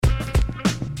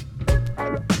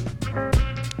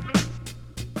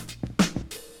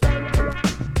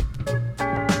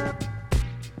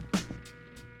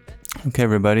Okay,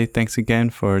 everybody, thanks again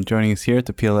for joining us here at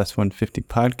the PLS 150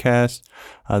 podcast.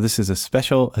 This is a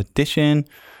special edition.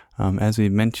 As we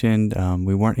mentioned,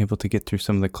 we weren't able to get through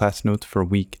some of the class notes for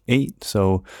week 8,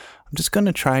 so I'm just going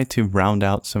to try to round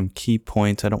out some key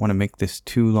points. I don't want to make this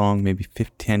too long, maybe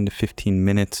 10 to 15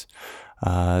 minutes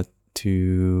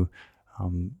to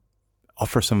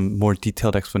offer some more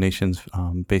detailed explanations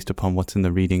based upon what's in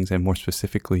the readings and more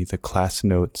specifically the class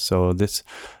notes. So this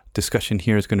discussion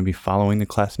here is going to be following the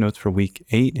class notes for week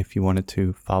 8 if you wanted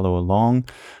to follow along.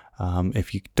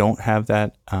 If you don't have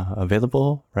that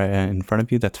available right in front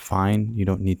of you, that's fine. You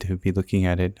don't need to be looking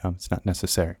at it. It's not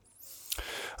necessary.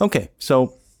 Okay,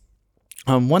 so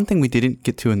one thing we didn't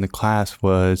get to in the class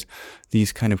was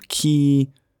these kind of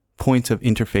key points of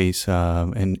interface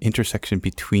and intersection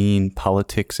between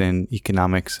politics and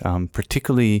economics,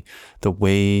 particularly the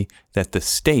way that the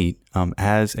state,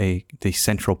 as the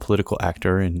central political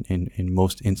actor in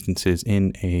most instances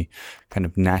in a kind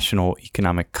of national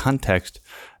economic context,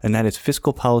 and that is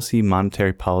fiscal policy,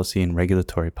 monetary policy, and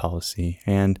regulatory policy.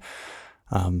 And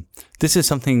this is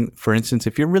something, for instance,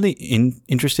 if you're really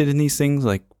interested in these things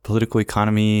like political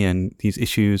economy and these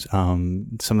issues,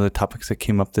 some of the topics that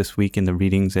came up this week in the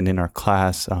readings and in our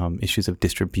class, issues of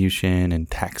distribution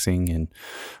and taxing and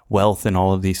wealth and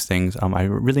all of these things, I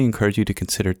really encourage you to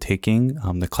consider taking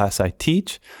the class I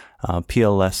teach,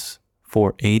 PLS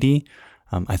 480.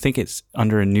 I think it's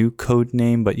under a new code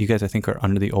name, but you guys, I think, are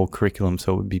under the old curriculum,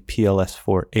 so it would be PLS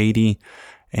 480.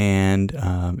 And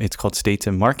it's called States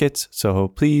and Markets. So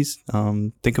please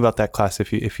think about that class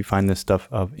if you find this stuff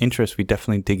of interest. We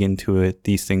definitely dig into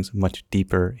these things much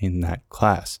deeper in that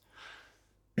class.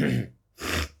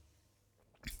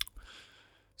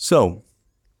 So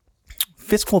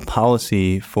fiscal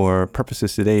policy for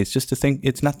purposes today is just to think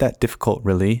it's not that difficult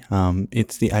really.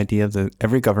 It's the idea that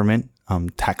every government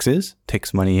taxes,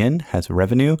 takes money in, has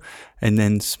revenue, and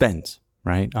then spends.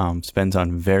 Right? Spends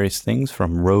on various things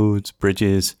from roads,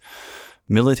 bridges,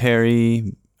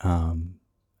 military,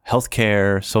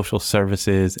 healthcare, social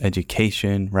services,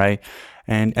 education, right?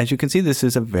 And as you can see, this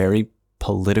is a very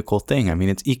political thing. I mean,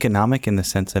 it's economic in the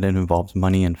sense that it involves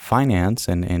money and finance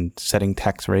and setting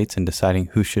tax rates and deciding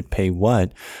who should pay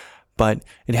what, but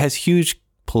it has huge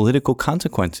political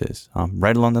consequences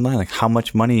right along the line, like how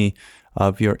much money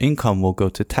of your income will go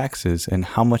to taxes and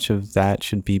how much of that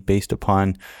should be based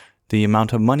upon the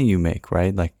amount of money you make,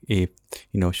 right? Like, if,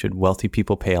 should wealthy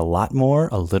people pay a lot more,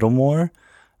 a little more?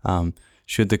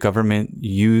 Should the government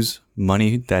use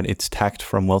money that it's taxed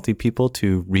from wealthy people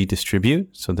to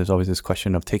redistribute? So there's always this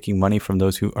question of taking money from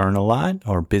those who earn a lot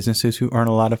or businesses who earn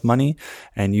a lot of money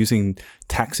and using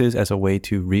taxes as a way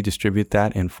to redistribute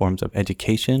that in forms of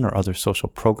education or other social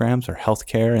programs or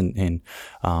healthcare and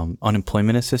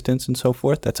unemployment assistance and so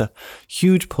forth. That's a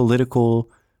huge political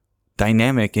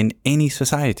dynamic in any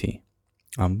society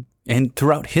and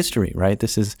throughout history, right?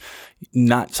 This is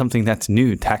not something that's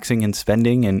new. Taxing and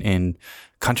spending and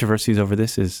controversies over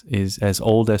this is as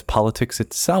old as politics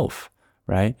itself,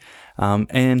 right?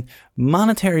 And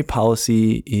monetary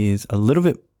policy is a little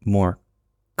bit more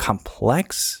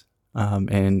complex.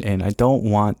 And I don't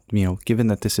want, given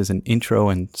that this is an intro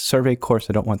and survey course,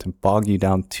 I don't want to bog you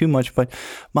down too much, but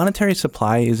monetary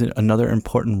supply is another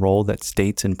important role that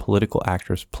states and political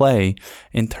actors play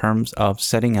in terms of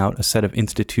setting out a set of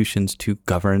institutions to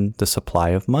govern the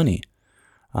supply of money.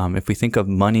 If we think of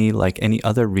money like any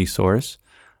other resource,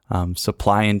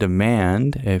 supply and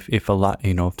demand, if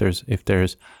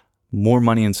there's more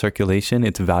money in circulation,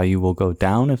 its value will go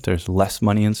down. If there's less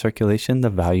money in circulation, the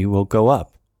value will go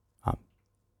up.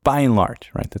 By and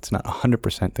large, right? That's not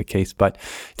 100% the case, but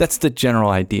that's the general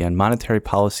idea. And monetary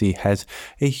policy has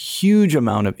a huge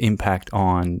amount of impact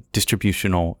on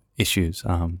distributional issues.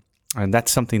 And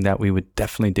that's something that we would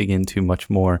definitely dig into much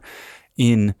more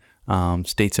in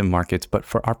States and Markets. But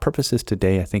for our purposes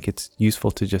today, I think it's useful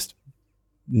to just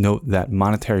note that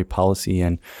monetary policy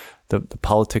and the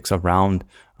politics around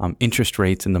interest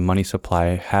rates and the money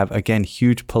supply have, again,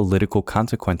 huge political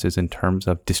consequences in terms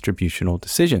of distributional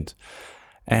decisions.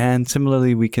 And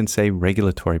similarly, we can say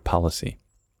regulatory policy.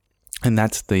 And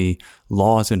that's the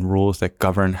laws and rules that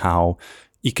govern how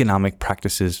economic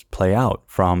practices play out,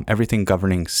 from everything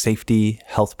governing safety,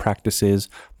 health practices,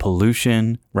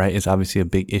 pollution, right, is obviously a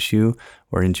big issue.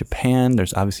 Or in Japan,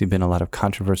 there's obviously been a lot of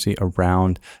controversy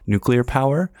around nuclear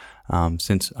power,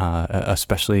 since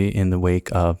especially in the wake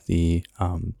of the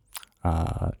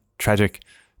tragic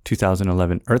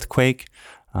 2011 earthquake.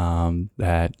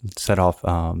 That set off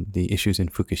the issues in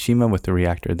Fukushima with the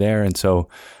reactor there. And so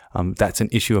that's an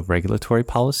issue of regulatory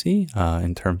policy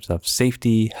in terms of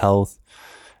safety, health,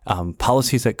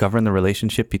 Policies that govern the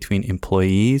relationship between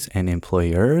employees and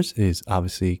employers is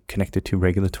obviously connected to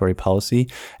regulatory policy.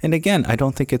 And again, I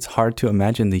don't think it's hard to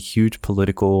imagine the huge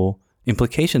political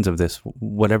implications of this.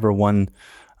 Whatever one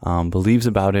believes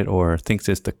about it or thinks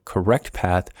is the correct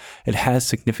path, it has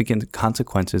significant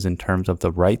consequences in terms of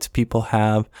the rights people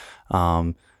have,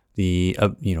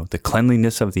 the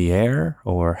cleanliness of the air,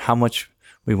 or how much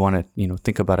we want to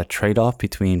think about a trade-off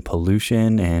between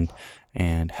pollution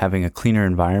and having a cleaner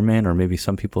environment. Or maybe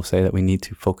some people say that we need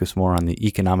to focus more on the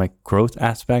economic growth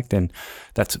aspect, and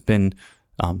that's been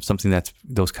something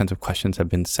those kinds of questions have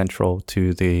been central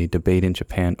to the debate in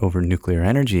Japan over nuclear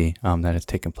energy that has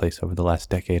taken place over the last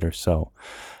decade or so.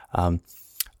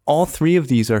 All three of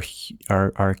these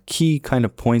are key kind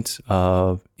of points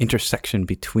of intersection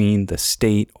between the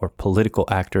state or political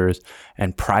actors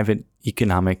and private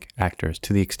economic actors,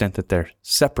 to the extent that they're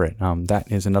separate.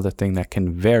 That is another thing that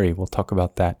can vary. We'll talk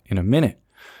about that in a minute.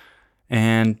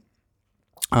 And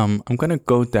I'm going to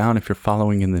go down, if you're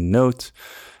following in the notes,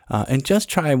 and just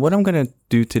try, what I'm going to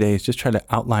do today is just try to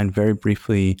outline very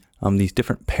briefly these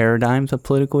different paradigms of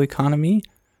political economy,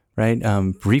 right?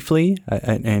 Briefly.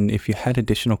 And if you had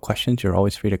additional questions, you're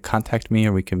always free to contact me,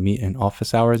 or we can meet in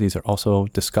office hours. These are also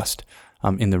discussed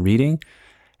in the reading.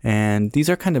 And these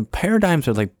are kind of paradigms,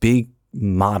 are like big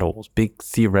models, big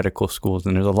theoretical schools,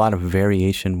 and there's a lot of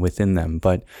variation within them.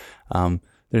 But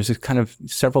there's this kind of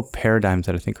several paradigms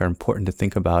that I think are important to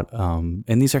think about.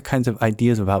 And these are kinds of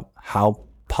ideas about how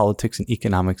politics and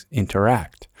economics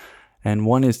interact. And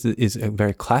one is a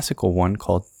very classical one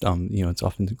called, it's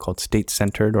often called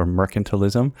state-centered or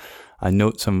mercantilism. I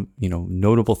note some,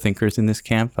 notable thinkers in this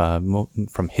camp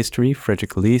from history,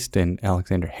 Frederick List and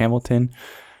Alexander Hamilton.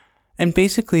 And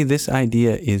basically this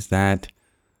idea is that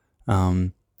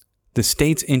the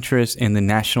state's interests and the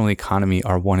national economy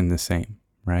are one and the same,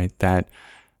 right? That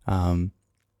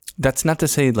that's not to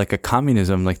say like a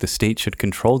communism, like the state should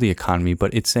control the economy,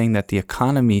 but it's saying that the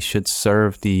economy should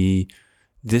serve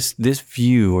this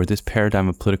view, or this paradigm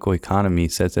of political economy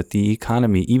says that the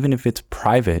economy, even if it's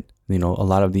private, a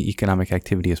lot of the economic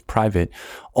activity is private,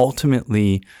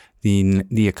 ultimately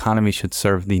the economy should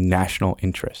serve the national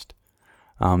interest.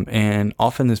 And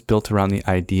often this built around the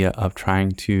idea of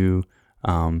trying to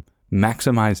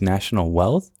maximize national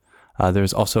wealth.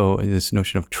 There's also this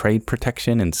notion of trade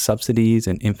protection and subsidies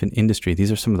and infant industry.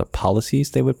 These are some of the policies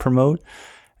they would promote.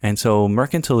 And so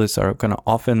mercantilists are going to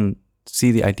often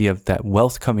see the idea of that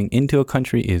wealth coming into a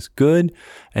country is good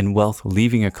and wealth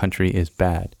leaving a country is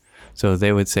bad. So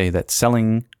they would say that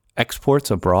selling exports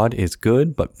abroad is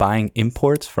good, but buying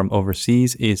imports from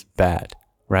overseas is bad,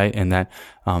 right? And that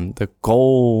the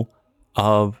goal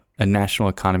of a national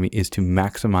economy is to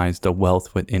maximize the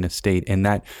wealth within a state. And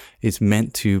that is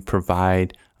meant to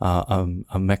provide a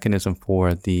mechanism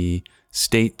for the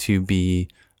state to be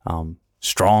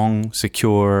strong,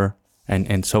 secure,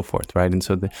 and so forth, right? And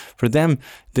so for them,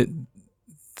 the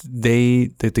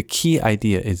key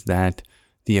idea is that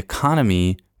the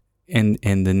economy and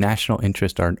the national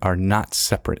interest are not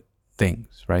separate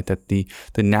things, right? That the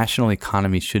national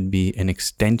economy should be an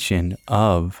extension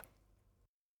of.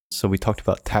 So we talked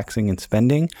about taxing and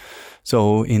spending.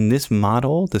 So in this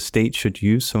model, the state should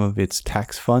use some of its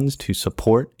tax funds to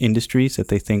support industries that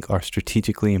they think are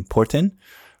strategically important,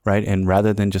 right? And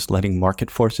rather than just letting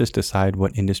market forces decide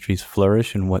what industries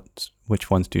flourish and which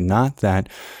ones do not, that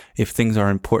if things are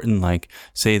important, like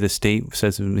say the state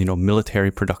says,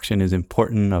 military production is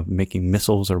important, of making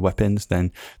missiles or weapons,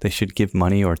 then they should give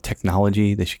money, or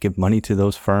technology, they should give money to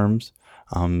those firms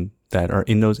that are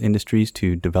in those industries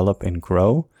to develop and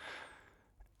grow.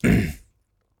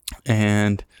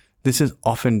 And this is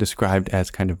often described as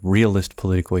kind of realist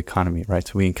political economy, right?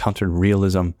 So we encountered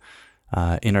realism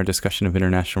in our discussion of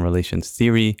international relations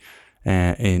theory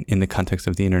in the context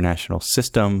of the international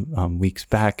system weeks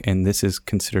back. And this is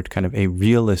considered kind of a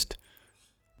realist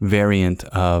variant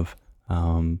of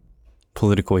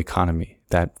political economy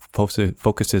that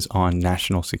focuses on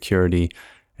national security,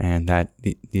 and that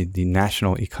the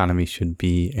national economy should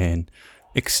be an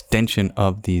extension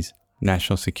of these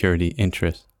national security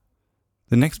interests.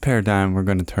 The next paradigm we're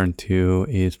going to turn to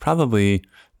is probably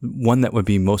one that would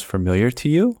be most familiar to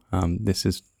you. This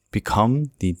has become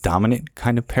the dominant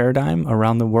kind of paradigm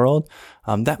around the world.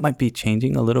 That might be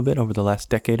changing a little bit over the last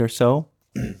decade or so.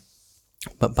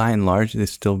 But by and large,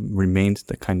 this still remains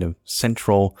the kind of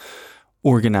central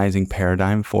organizing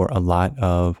paradigm for a lot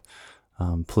of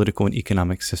political and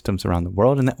economic systems around the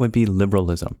world, and that would be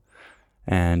liberalism.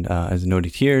 And as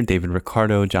noted here, David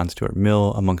Ricardo, John Stuart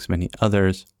Mill, amongst many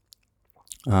others.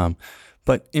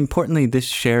 But importantly, this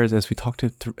shares, as we've talked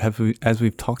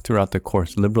throughout the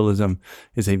course, liberalism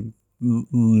is a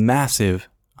massive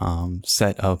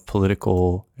set of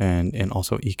political and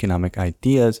also economic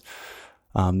ideas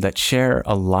that share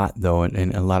a lot, though,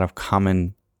 and a lot of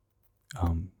common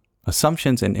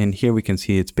assumptions. And here we can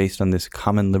see it's based on this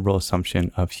common liberal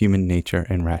assumption of human nature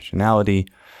and rationality.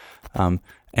 And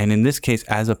in this case,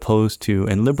 as opposed to,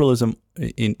 and liberalism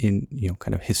in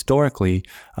kind of historically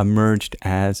emerged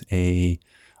as a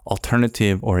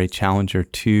alternative or a challenger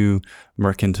to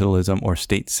mercantilism or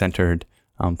state-centered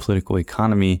political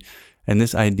economy. And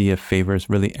this idea favors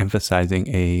really emphasizing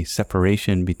a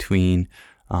separation between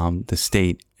the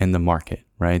state and the market,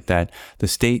 right? That the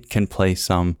state can play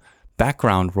some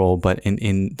background role, but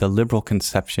in the liberal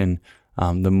conception,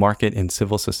 the market and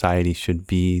civil society should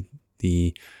be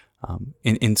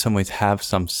in some ways have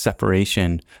some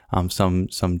separation,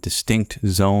 some distinct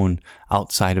zone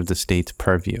outside of the state's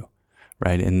purview,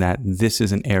 right? And that this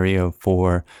is an area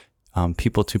for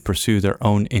people to pursue their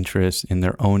own interests and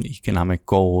their own economic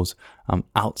goals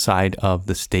outside of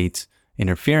the state's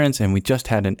interference. And we just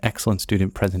had an excellent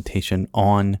student presentation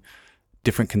on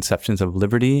different conceptions of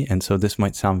liberty. And so this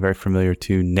might sound very familiar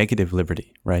to negative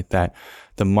liberty, right? That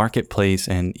the marketplace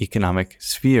and economic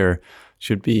sphere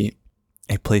should be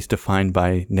a place defined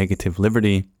by negative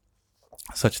liberty,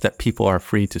 such that people are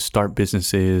free to start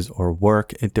businesses or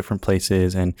work at different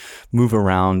places and move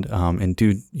around and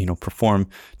do, perform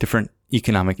different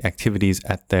economic activities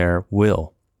at their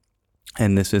will.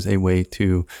 And this is a way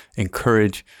to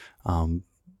encourage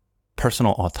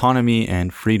personal autonomy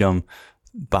and freedom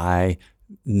by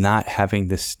not having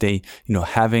the state,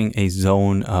 having a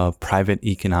zone of private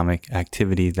economic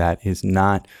activity that is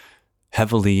not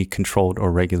heavily controlled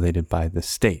or regulated by the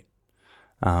state.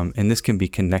 And this can be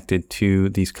connected to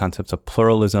these concepts of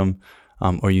pluralism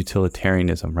or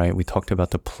utilitarianism, right? We talked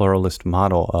about the pluralist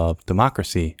model of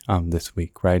democracy this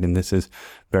week, right? And this is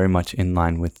very much in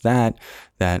line with that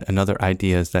another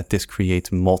idea is that this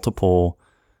creates multiple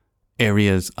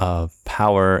areas of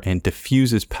power and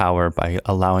diffuses power by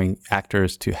allowing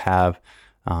actors to have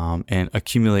and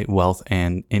accumulate wealth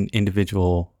and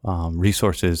individual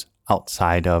resources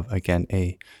outside of, again,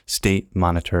 a state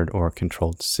monitored or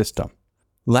controlled system.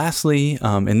 Lastly,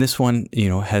 and this one,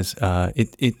 has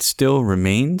it still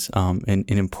remains an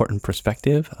important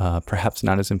perspective, perhaps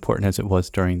not as important as it was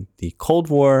during the Cold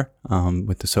War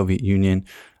with the Soviet Union.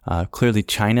 Clearly,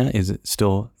 China is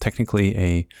still technically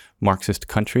a Marxist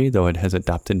country, though it has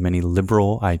adopted many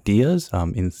liberal ideas.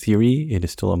 In theory, it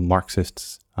is still a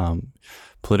Marxist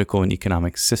political and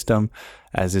economic system,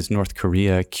 as is North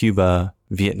Korea, Cuba,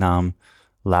 Vietnam,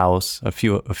 Laos, a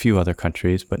few other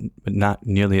countries, but not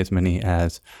nearly as many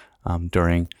as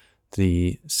during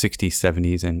the 60s,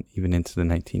 70s, and even into the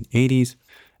 1980s.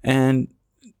 And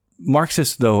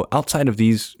Marxists, though, outside of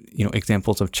these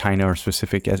examples of China or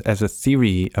specific as a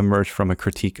theory, emerged from a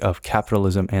critique of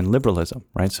capitalism and liberalism,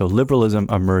 right? So liberalism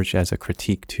emerged as a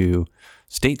critique to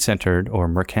state-centered or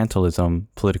mercantilism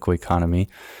political economy,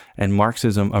 and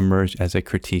Marxism emerged as a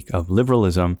critique of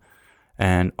liberalism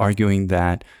and arguing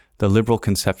that the liberal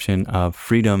conception of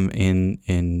freedom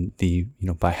in the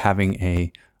by having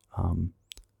a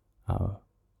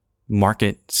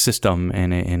market system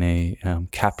and a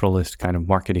capitalist kind of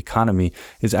market economy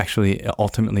is actually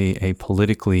ultimately a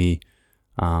politically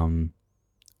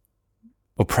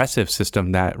oppressive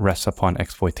system that rests upon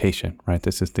exploitation, right?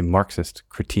 This is the Marxist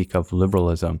critique of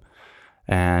liberalism.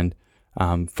 And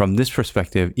from this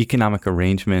perspective, economic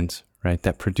arrangements, right,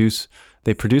 that produce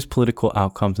political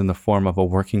outcomes in the form of the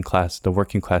working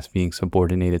class being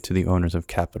subordinated to the owners of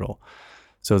capital.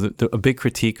 So a big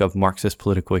critique of Marxist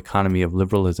political economy of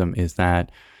liberalism is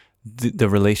that the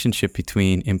relationship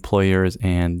between employers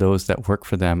and those that work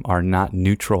for them are not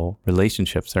neutral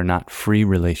relationships. They're not free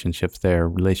relationships. They're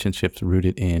relationships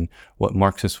rooted in what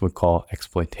Marxists would call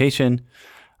exploitation.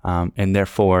 And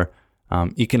therefore,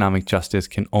 economic justice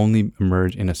can only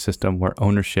emerge in a system where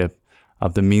ownership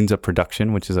of the means of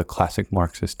production, which is a classic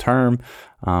Marxist term,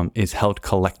 is held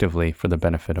collectively for the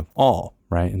benefit of all,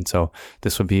 right? And so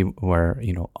this would be where,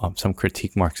 some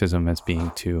critique Marxism as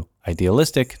being too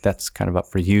idealistic. That's kind of up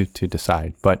for you to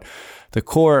decide. But the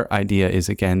core idea is,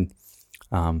 again,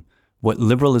 what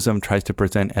liberalism tries to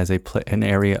present as an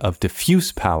area of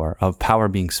diffuse power, of power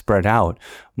being spread out.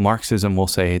 Marxism will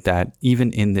say that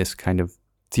even in this kind of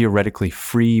theoretically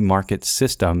free market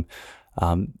system,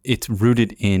 it's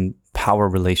rooted in power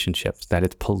relationships, that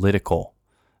it's political,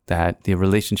 that the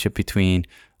relationship between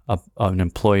an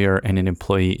employer and an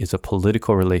employee is a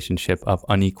political relationship of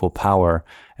unequal power,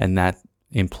 and that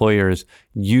employers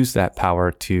use that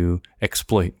power to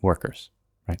exploit workers,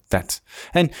 right?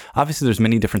 And obviously there's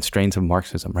many different strains of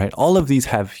Marxism, right? All of these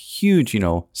have huge,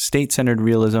 state-centered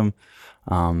realism,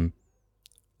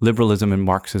 liberalism and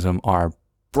Marxism are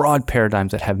broad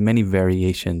paradigms that have many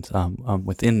variations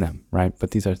within them, right?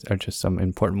 But these are just some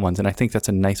important ones. And I think that's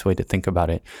a nice way to think about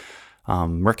it.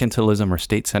 Mercantilism or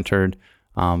state-centered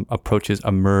approaches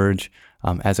emerge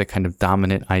as a kind of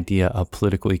dominant idea of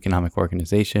political economic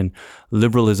organization.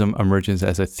 Liberalism emerges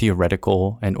as a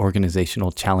theoretical and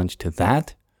organizational challenge to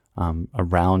that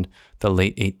around the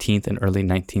late 18th and early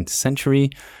 19th century.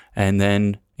 And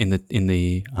then in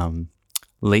the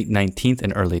late 19th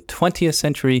and early 20th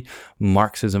century,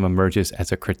 Marxism emerges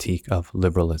as a critique of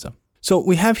liberalism. So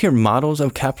we have here models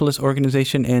of capitalist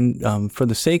organization, and for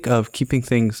the sake of keeping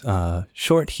things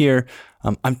short here,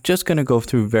 I'm just going to go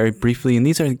through very briefly, and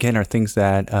these are things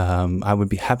that I would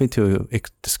be happy to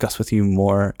discuss with you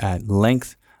more at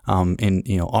length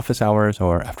in office hours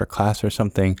or after class or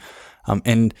something.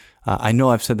 I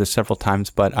know I've said this several times,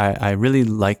 but I really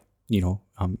like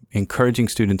encouraging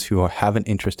students who have an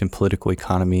interest in political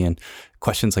economy and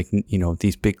questions like,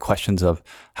 these big questions of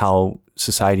how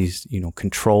societies,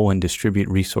 control and distribute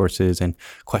resources, and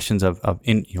questions of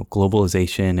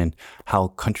globalization and how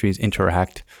countries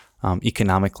interact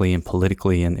economically and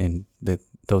politically, and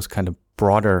those kind of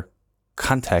broader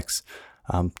contexts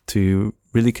to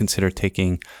really consider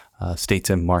taking states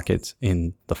and markets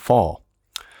in the fall.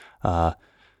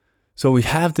 So we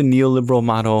have the neoliberal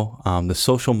model, the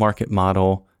social market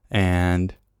model,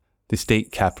 and the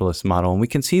state capitalist model. And we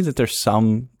can see that there's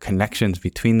some connections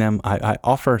between them. I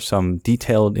offer some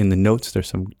detailed, in the notes, there's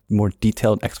some more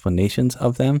detailed explanations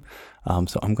of them.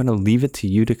 So I'm going to leave it to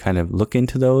you to kind of look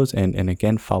into those and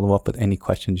again, follow up with any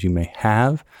questions you may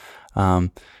have.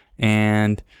 There's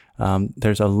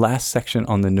a last section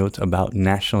on the notes about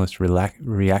nationalist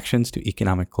reactions to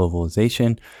economic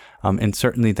globalization. And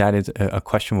certainly that is a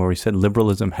question where we said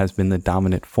liberalism has been the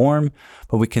dominant form,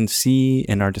 but we can see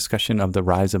in our discussion of the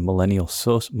rise of millennial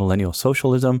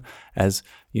socialism as,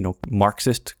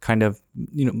 Marxist kind of,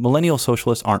 millennial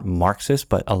socialists aren't Marxist,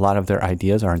 but a lot of their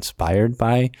ideas are inspired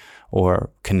by or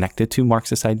connected to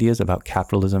Marxist ideas about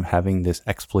capitalism having this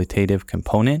exploitative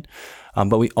component.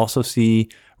 But we also see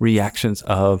reactions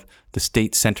of the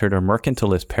state-centered or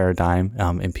mercantilist paradigm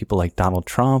in people like Donald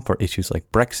Trump, or issues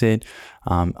like Brexit,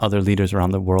 other leaders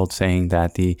around the world saying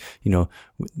that the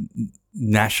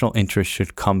national interest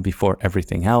should come before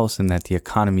everything else, and that the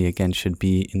economy again should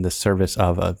be in the service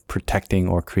of protecting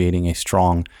or creating a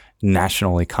strong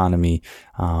national economy,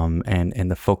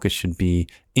 and the focus should be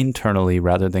internally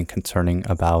rather than concerning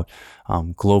about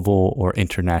global or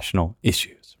international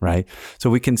issues. Right.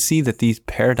 So we can see that these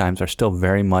paradigms are still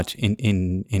very much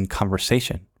in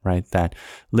conversation, right? That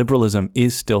liberalism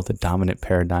is still the dominant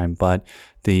paradigm, but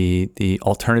the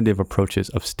alternative approaches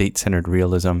of state-centered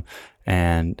realism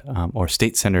and or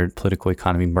state-centered political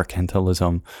economy,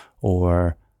 mercantilism,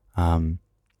 or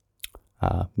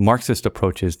Marxist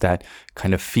approaches that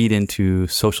kind of feed into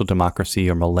social democracy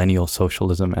or millennial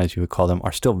socialism, as you would call them,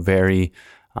 are still very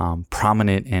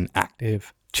prominent and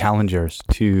active challengers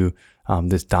to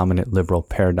this dominant liberal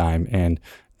paradigm. And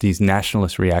these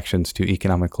nationalist reactions to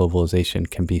economic globalization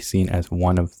can be seen as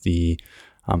one of the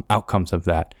outcomes of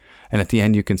that. And at the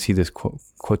end, you can see this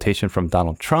quotation from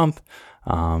Donald Trump,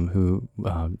 who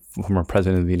former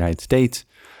president of the United States,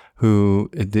 who,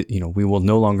 we will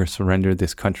no longer surrender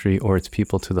this country or its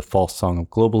people to the false song of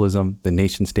globalism. The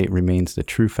nation state remains the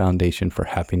true foundation for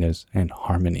happiness and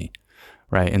harmony.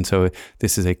 Right. And so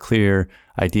this is a clear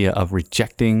idea of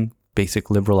rejecting basic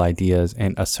liberal ideas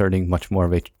and asserting much more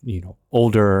of a,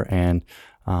 older and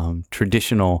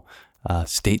traditional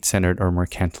state-centered or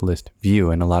mercantilist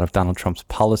view. And a lot of Donald Trump's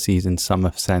policies, in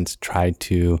some sense, tried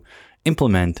to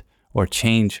implement or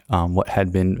change what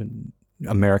had been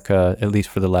America, at least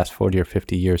for the last 40 or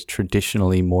 50 years,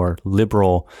 traditionally more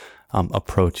liberal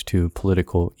approach to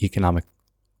political economic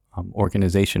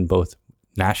organization, both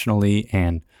nationally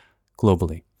and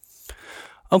globally.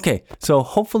 Okay, so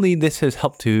hopefully this has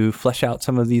helped to flesh out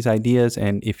some of these ideas.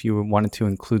 And if you wanted to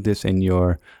include this in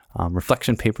your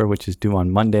reflection paper, which is due on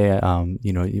Monday,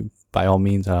 by all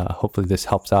means, hopefully this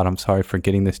helps out. I'm sorry for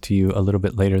getting this to you a little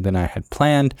bit later than I had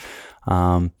planned.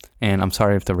 And I'm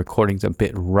sorry if the recording's a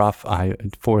bit rough.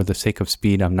 For the sake of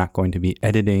speed, I'm not going to be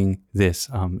editing this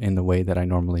in the way that I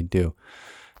normally do.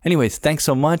 Anyways, thanks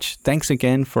so much. Thanks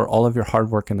again for all of your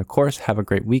hard work in the course. Have a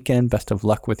great weekend. Best of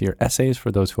luck with your essays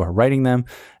for those who are writing them.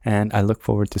 And I look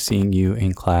forward to seeing you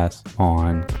in class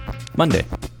on Monday.